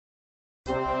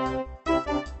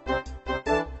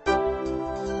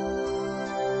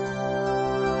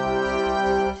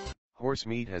Horse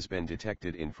meat has been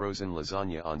detected in frozen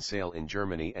lasagna on sale in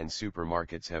Germany, and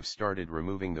supermarkets have started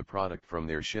removing the product from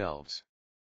their shelves.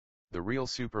 The Real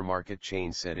supermarket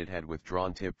chain said it had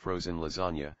withdrawn tip frozen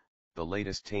lasagna, the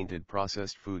latest tainted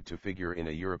processed food to figure in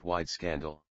a Europe-wide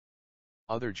scandal.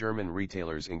 Other German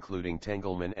retailers including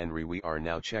Tengelmann and Rewe are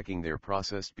now checking their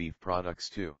processed beef products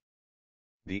too.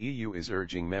 The EU is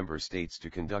urging member states to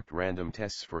conduct random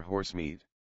tests for horse meat.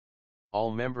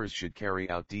 All members should carry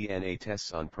out DNA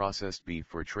tests on processed beef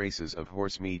for traces of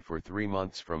horse meat for 3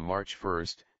 months from March 1,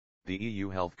 the EU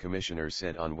Health Commissioner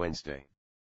said on Wednesday.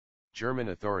 German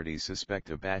authorities suspect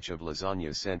a batch of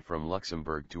lasagna sent from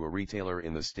Luxembourg to a retailer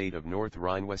in the state of North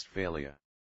Rhine-Westphalia.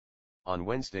 On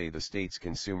Wednesday, the state's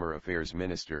Consumer Affairs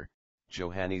Minister,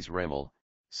 Johannes Remmel,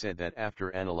 said that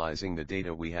after analyzing the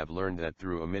data we have learned that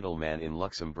through a middleman in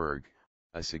Luxembourg,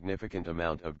 a significant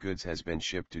amount of goods has been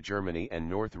shipped to Germany and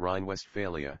North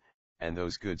Rhine-Westphalia, and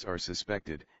those goods are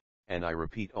suspected, and I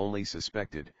repeat only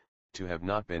suspected, to have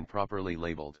not been properly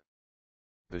labeled.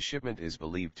 The shipment is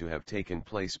believed to have taken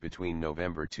place between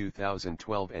November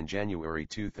 2012 and January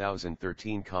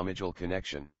 2013. Commercial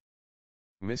connection.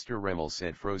 Mr. Remmel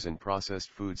said frozen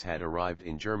processed foods had arrived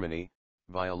in Germany,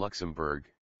 via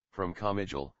Luxembourg, from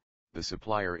Commercial, the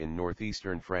supplier in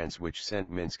northeastern France, which sent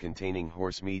mince containing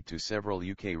horse meat to several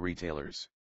UK retailers.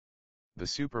 The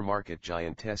supermarket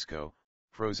giant Tesco,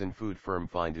 frozen food firm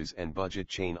Findus and budget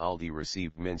chain Aldi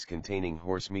received mince containing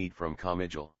horse meat from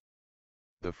Commercial.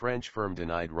 The French firm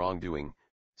denied wrongdoing,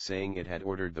 saying it had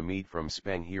ordered the meat from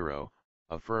Spang Hero,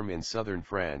 a firm in southern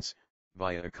France,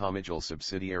 via a Commercial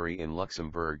subsidiary in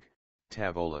Luxembourg,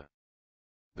 Tavola.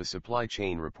 The supply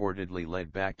chain reportedly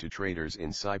led back to traders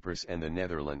in Cyprus and the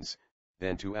Netherlands,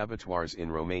 then to abattoirs in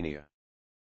Romania.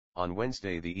 On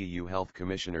Wednesday, the EU Health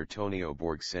Commissioner Tonio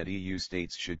Borg said EU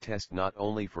states should test not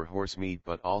only for horse meat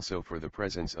but also for the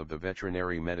presence of the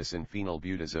veterinary medicine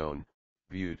phenylbutazone,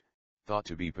 BUT, thought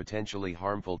to be potentially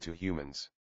harmful to humans.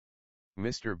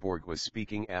 Mr. Borg was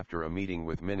speaking after a meeting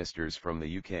with ministers from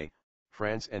the UK,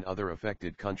 France and other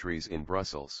affected countries in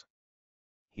Brussels.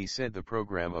 He said the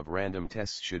program of random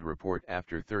tests should report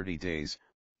after 30 days,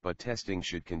 but testing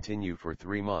should continue for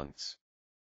 3 months.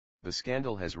 The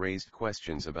scandal has raised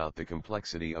questions about the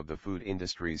complexity of the food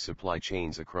industry's supply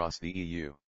chains across the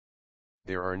EU.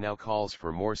 There are now calls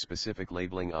for more specific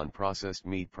labeling on processed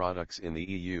meat products in the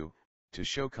EU, to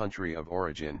show country of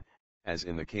origin, as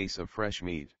in the case of fresh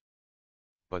meat.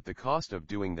 But the cost of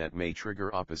doing that may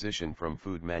trigger opposition from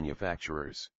food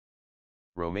manufacturers.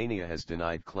 Romania has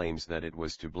denied claims that it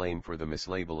was to blame for the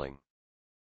mislabeling.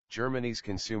 Germany's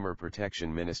Consumer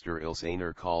Protection Minister Ilse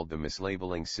Aigner called the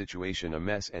mislabeling situation a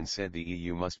mess and said the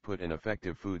EU must put an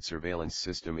effective food surveillance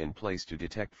system in place to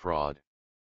detect fraud.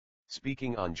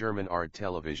 Speaking on German art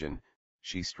television,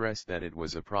 she stressed that it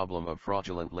was a problem of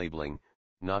fraudulent labeling,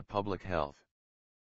 not public health.